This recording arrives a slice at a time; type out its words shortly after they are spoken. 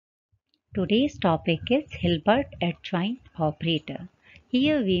Today's topic is Hilbert Adjoint operator.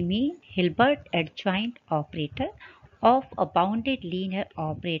 Here we mean Hilbert Adjoint operator of a bounded linear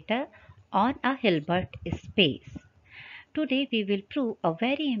operator on a Hilbert space. Today we will prove a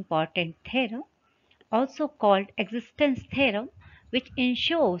very important theorem, also called existence theorem, which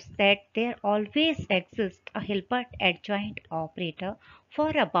ensures that there always exists a Hilbert adjoint operator for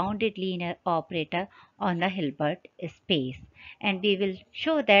a bounded linear operator on a Hilbert space, and we will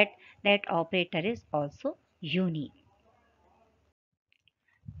show that that operator is also unique.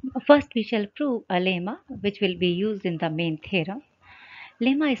 First we shall prove a lemma which will be used in the main theorem.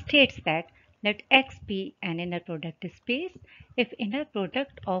 Lemma states that let X be an inner product space if inner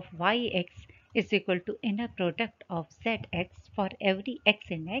product of Yx is equal to inner product of Zx for every x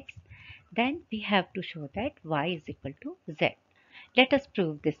in X, then we have to show that Y is equal to Z. Let us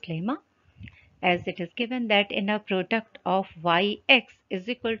prove this lemma, as it is given that inner product of Yx is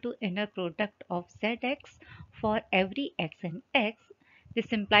equal to inner product of Zx for every x in X. This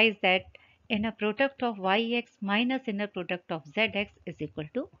implies that inner product of Yx minus inner product of Zx is equal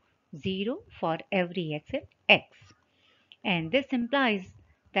to 0 for every x in X. And this implies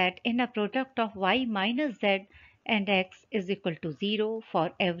that inner product of Y minus Z and X is equal to 0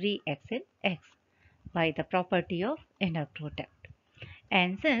 for every x in X by the property of inner product.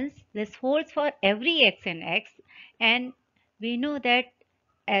 And since this holds for every x in X, and we know that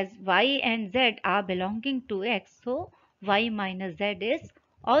as y and z are belonging to X, so y minus z is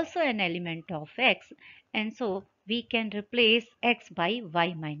also an element of X, and so we can replace X by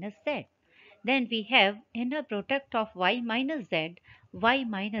y minus z. Then we have inner product of y minus z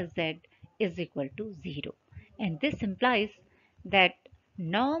is equal to 0. And this implies that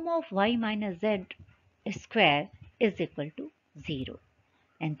norm of y minus z square is equal to 0.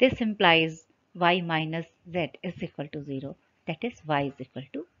 And this implies y minus z is equal to 0. That is y is equal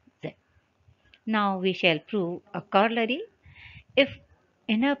to z. Now we shall prove a corollary. If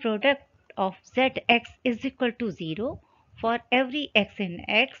inner product of zx is equal to 0 for every x in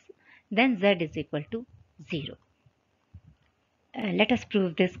X, then z is equal to 0. Let us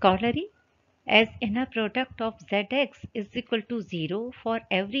prove this corollary. As inner product of zx is equal to 0 for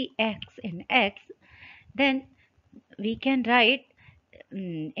every x in X, then we can write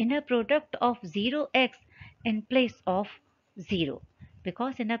inner product of 0x in place of 0,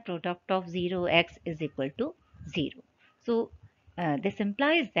 because inner product of 0x is equal to 0. So this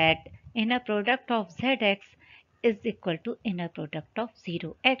implies that inner product of zx is equal to inner product of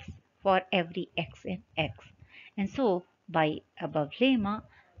 0x for every x in X. And so by above lemma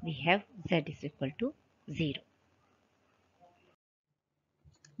we have z is equal to 0.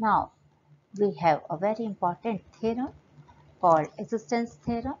 Now we have a very important theorem called existence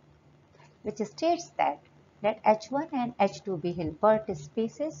theorem, which states that let H1 and H2 be Hilbert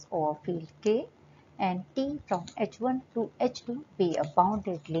spaces over field K, and T from H1 to H2 be a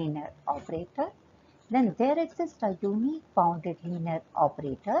bounded linear operator, then there exists a unique bounded linear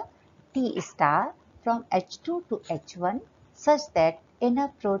operator T star from H2 to H1 such that inner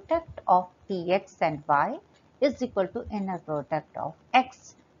product of Tx and y is equal to inner product of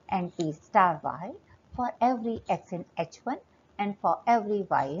x and T star y for every x in H1 and for every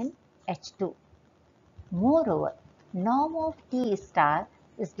y in H2. Moreover, norm of T star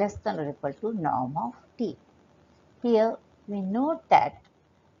is less than or equal to norm of T. Here we note that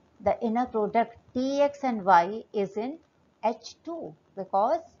the inner product Tx and y is in H2,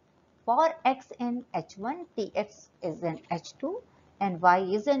 because for x in H1, Tx is in H2 and y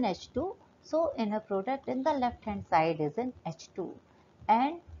is in H2. So inner product in the left hand side is in H2,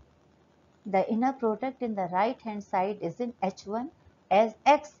 and the inner product in the right hand side is in H1, as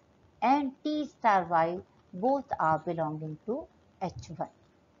x and T star y both are belonging to H1.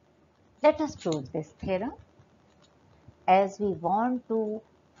 Let us prove this theorem. As we want to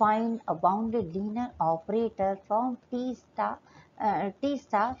find a bounded linear operator from T star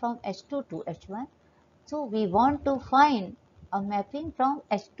from H2 to H1, so we want to find a mapping from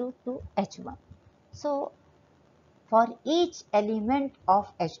H2 to H1. So for each element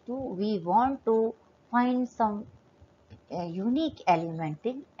of H2, we want to find some unique element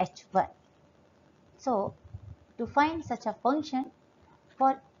in H1. So to find such a function,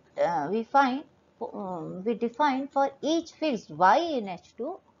 for we define for each fixed y in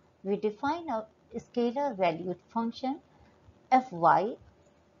H2, we define a scalar valued function fy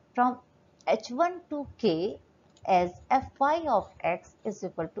from H1 to k as fy of x is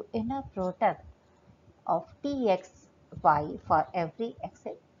equal to inner product of txy for every x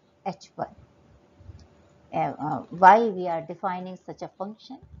in H1. Why we are defining such a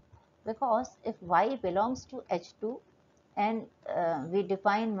function? Because if y belongs to H2, and we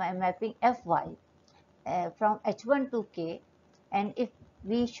define mapping Fy from H1 to K, and if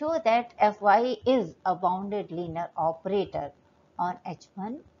we show that Fy is a bounded linear operator on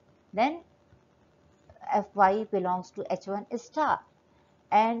H1, then Fy belongs to H1 star.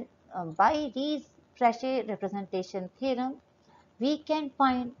 And by these Frechet representation theorem, we can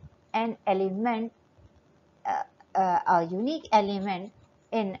find an element, uh, a unique element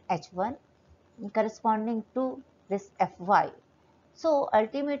in H1 corresponding to this Fy. So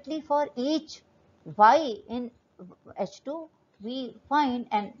ultimately for each y in H2, we find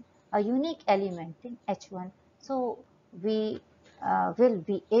a unique element in H1. So we will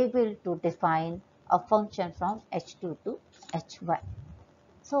be able to define a function from H2 to H1.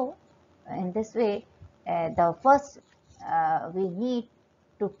 So in this way, the first we need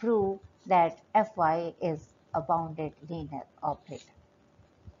to prove that Fy is a bounded linear operator.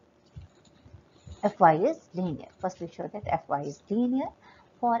 Fy is linear. First we show that Fy is linear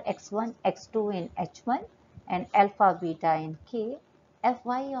for x1, x2 in H1 and alpha beta in K.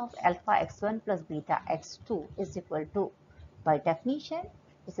 Fy of alpha x1 plus beta x2 is equal to, by definition,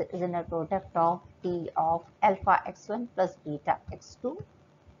 is an inner product of T of alpha x1 plus beta x2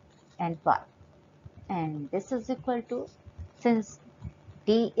 and y. And this is equal to, since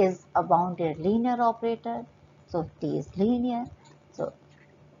T is a bounded linear operator, so T is linear. So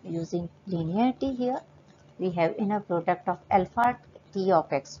using linearity here, we have inner product of alpha T of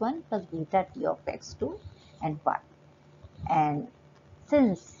x1 plus beta T of x2 and y. And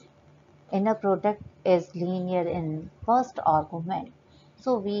since inner product is linear in first argument,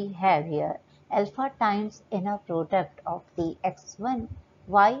 so we have here alpha times inner product of the x1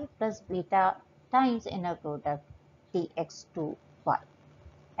 y plus beta times inner product tx2 y,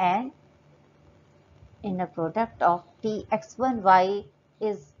 and inner product of tx1y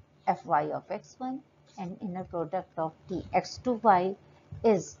is fy of x1, and inner product of tx2y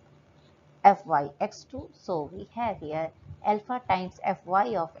is fy x2. So we have here alpha times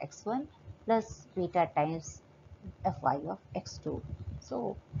fy of x1 plus beta times fy of x2.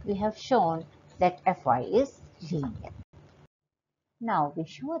 So we have shown that fy is linear. Now we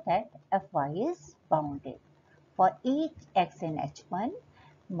show that fy is bounded. For each x in H1,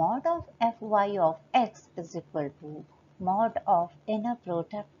 mod of fy of x is equal to mod of inner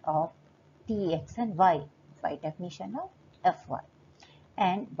product of tx and y, by definition of fy.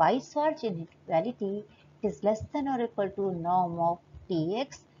 And Weisshardt's inequality is less than or equal to norm of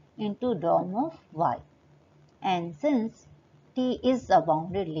tx into norm of y. And since t is a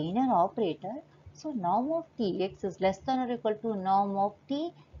bounded linear operator, so norm of tx is less than or equal to norm of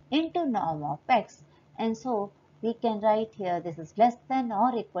t into norm of x. And so we can write here this is less than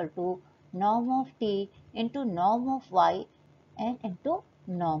or equal to norm of t into norm of y and into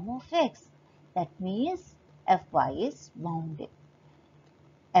norm of x. That means fy is bounded.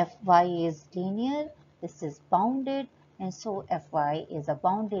 Fy is linear, this is bounded, and so Fy is a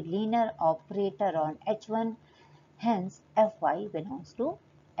bounded linear operator on H1, hence Fy belongs to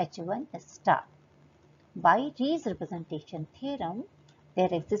H1 star. By Rees representation theorem, there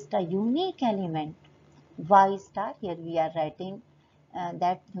exists a unique element y star. Here we are writing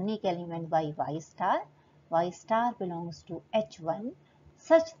that unique element by y star. Y star belongs to H1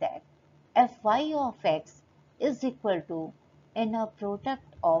 such that Fy of x is equal to inner product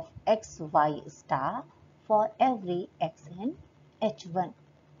of xy star for every x in H1.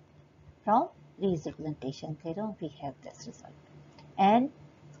 From Rees representation theorem, we have this result. And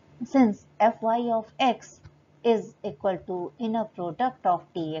since Fy of x is equal to inner product of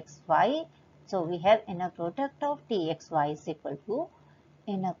txy, so we have inner product of txy is equal to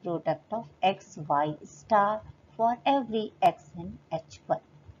inner product of xy star for every x in H1.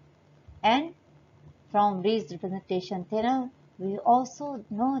 And from Rees representation theorem, we also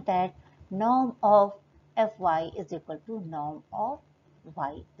know that norm of Fy is equal to norm of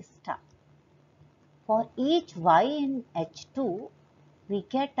y star. For each y in H2, we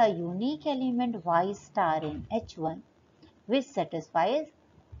get a unique element y star in H1 which satisfies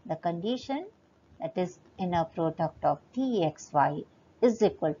the condition, that is inner product of txy is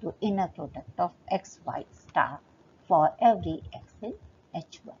equal to inner product of xy star for every x in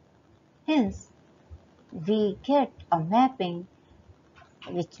H1. Hence, we get a mapping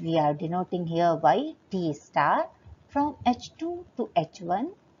which we are denoting here by T star from H2 to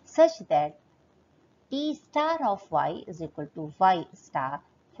H1 such that T star of y is equal to y star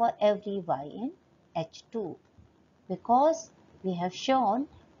for every y in H2, because we have shown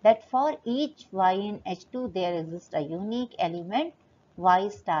that for each y in H2 there exists a unique element y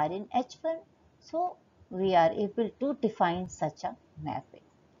star in H1. So we are able to define such a mapping.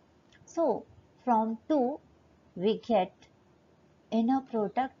 So from 2 we get inner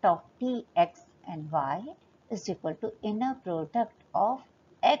product of Tx and y is equal to inner product of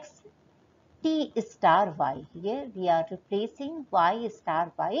x T star y. Here we are replacing y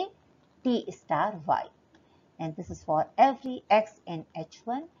star by T star y. And this is for every x in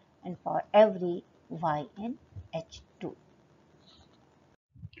H1 and for every y in H2.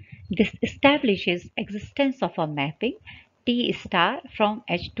 This establishes existence of a mapping T star from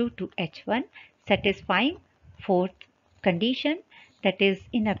H2 to H1 satisfying fourth condition, that is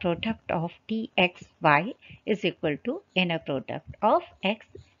inner product of Txy is equal to inner product of x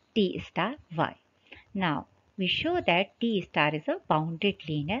T star y. Now we show that T star is a bounded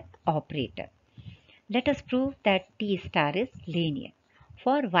linear operator. Let us prove that T star is linear.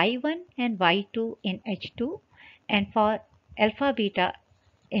 For y1 and y2 in H2 and for alpha beta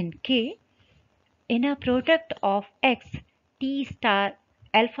in K, inner product of x T star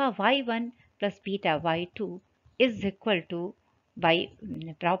alpha y1 plus beta y2 is equal to, by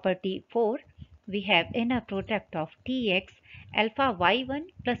property 4, we have inner product of Tx alpha y1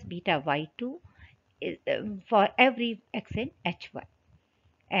 plus beta y2 for every x in H1.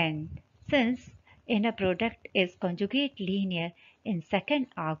 And since inner product is conjugate linear in second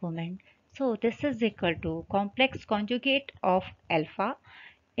argument, so this is equal to complex conjugate of alpha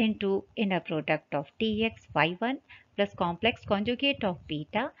into inner product of Tx y1 plus complex conjugate of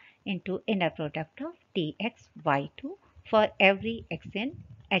beta into inner product of Tx y2 for every x in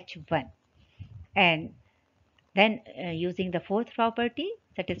H1. And then using the fourth property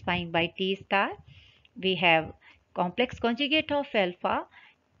satisfying by T star, we have complex conjugate of alpha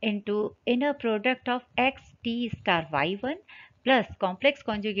into inner product of x T star y1 plus complex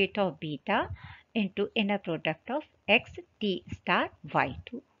conjugate of beta into inner product of x T star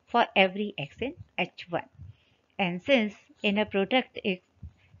y2 for every x in H1. And since inner product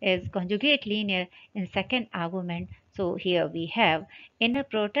is conjugate linear in second argument, so here we have inner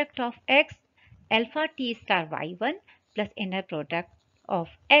product of x alpha T star y1 plus inner product of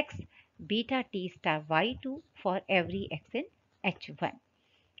x beta T star y2 for every x in H1.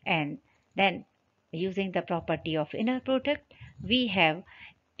 And then using the property of inner product, we have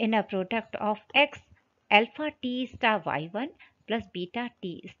inner product of x alpha T star y1 plus beta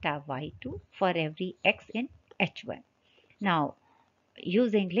T star y2 for every x in H1. Now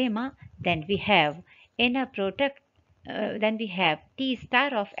using lemma, then we have inner product, then we have T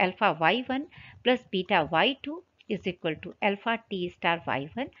star of alpha y1 plus beta y2 is equal to alpha T star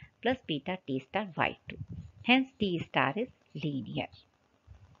y1 plus beta T star y2. Hence T star is linear.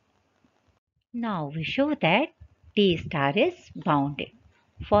 Now we show that T star is bounded.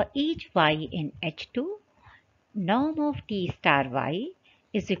 For each y in H2, norm of T star y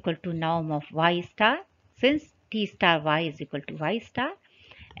is equal to norm of y star, since T star y is equal to y star,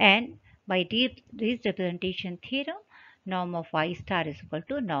 and by this representation theorem, norm of y star is equal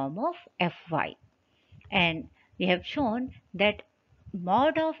to norm of Fy. And we have shown that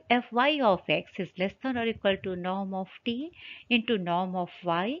mod of Fy of x is less than or equal to norm of t into norm of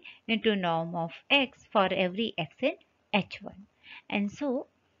y into norm of x for every x in H1. And so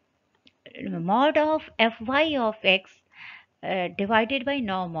mod of Fy of x divided by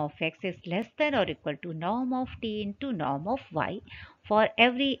norm of x is less than or equal to norm of t into norm of y for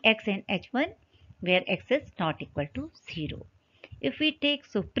every x in H1 where x is not equal to 0. If we take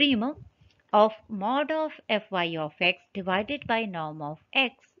supremum of mod of Fy of x divided by norm of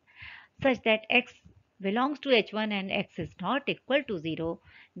x such that x belongs to H1 and x is not equal to 0,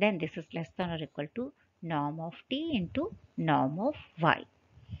 then this is less than or equal to norm of t into norm of y.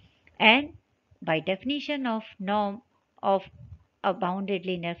 And by definition of norm of a bounded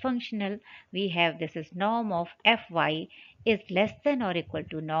linear functional, we have this is norm of Fy is less than or equal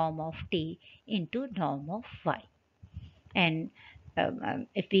to norm of t into norm of y. And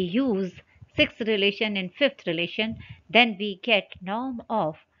if we use sixth relation and fifth relation, then we get norm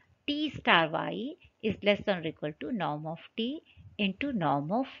of T star y is less than or equal to norm of t into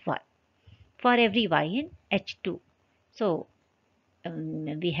norm of y for every y in H2. So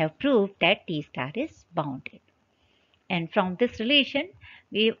we have proved that T star is bounded. And from this relation,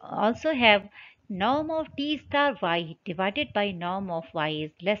 we also have norm of T star y divided by norm of y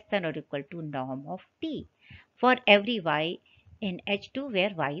is less than or equal to norm of t for every y in H2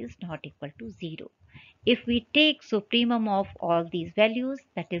 where y is not equal to 0. If we take supremum of all these values,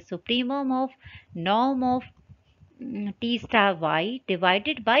 that is supremum of norm of T star y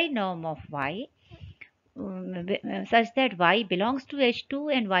divided by norm of y, such that y belongs to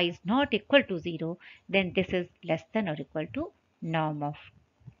H2 and y is not equal to 0, then this is less than or equal to norm of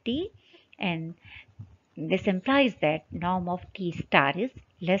t, and this implies that norm of T star is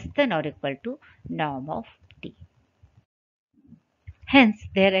less than or equal to norm of t. Hence,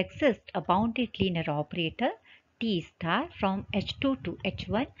 there exists a bounded linear operator T star from H2 to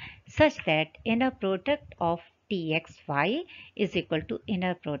H1 such that inner product of Txy is equal to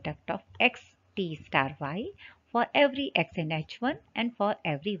inner product of x T star y for every x in H1 and for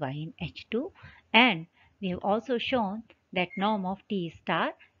every y in H2, and we have also shown that norm of T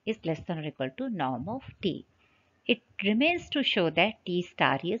star is less than or equal to norm of T. It remains to show that T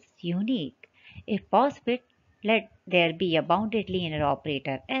star is unique. If possible, let there be a bounded linear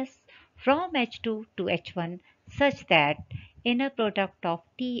operator S from H2 to H1 such that inner product of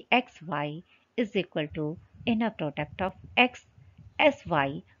Txy is equal to inner product of x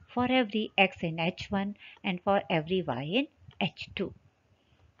Sy for every x in H1 and for every y in H2.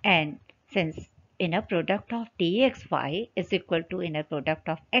 And since inner product of dxy is equal to inner product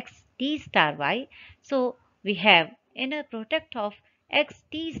of x t star y, so we have inner product of x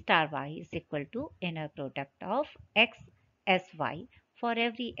t star y is equal to inner product of x sy for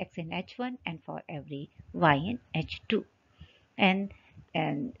every x in H1 and for every y in H2. And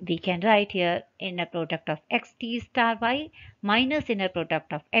we can write here inner product of x t star y minus inner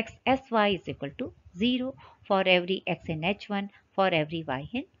product of x sy is equal to 0 for every x in H1 for every y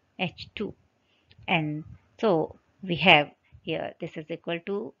in H2. And so we have here this is equal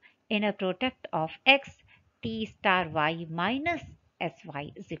to inner product of x t star y minus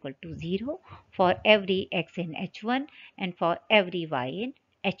sy is equal to 0 for every x in H1 and for every y in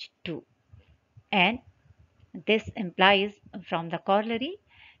H2. And this implies from the corollary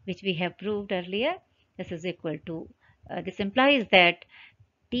which we have proved earlier, this is equal to this implies that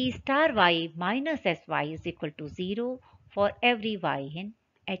t star y minus sy is equal to 0 for every y in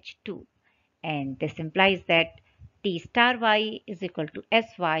H2, and this implies that t star y is equal to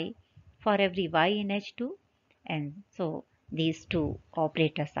sy for every y in H2, and so these two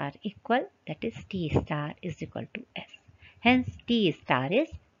operators are equal, that is t star is equal to s. Hence t star is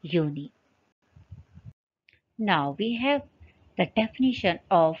unique. Now we have the definition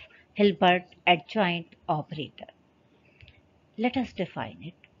of Hilbert adjoint operator. Let us define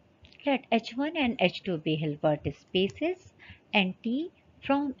it. Let H1 and H2 be Hilbert spaces and T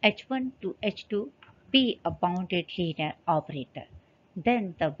from H1 to H2 be a bounded linear operator.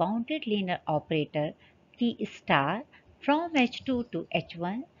 Then the bounded linear operator T star from H2 to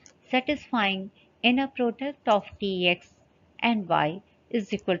H1 satisfying inner product of Tx and y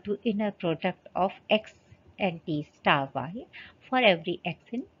is equal to inner product of x and T star y for every x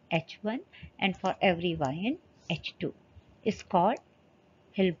in H1 and for every y in H2 is called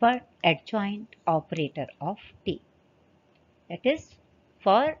Hilbert adjoint operator of T. That is,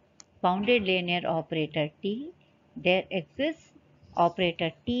 for bounded linear operator T, there exists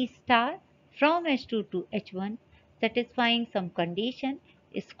operator T star from H2 to H1 satisfying some condition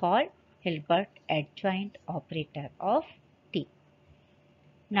is called Hilbert adjoint operator of T.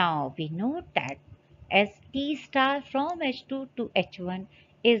 Now we note that as T star from H2 to H1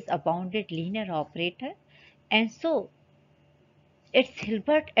 is a bounded linear operator, and so its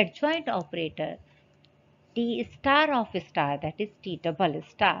Hilbert adjoint operator T star of star, that is T double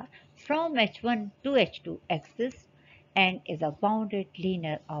star, from H1 to H2 exists and is a bounded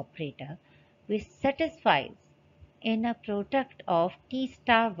linear operator which satisfies inner product of T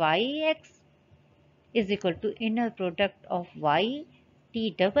star yx is equal to inner product of y T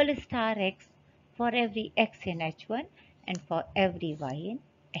double star x for every x in H1 and for every y in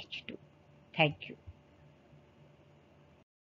H2. Thank you.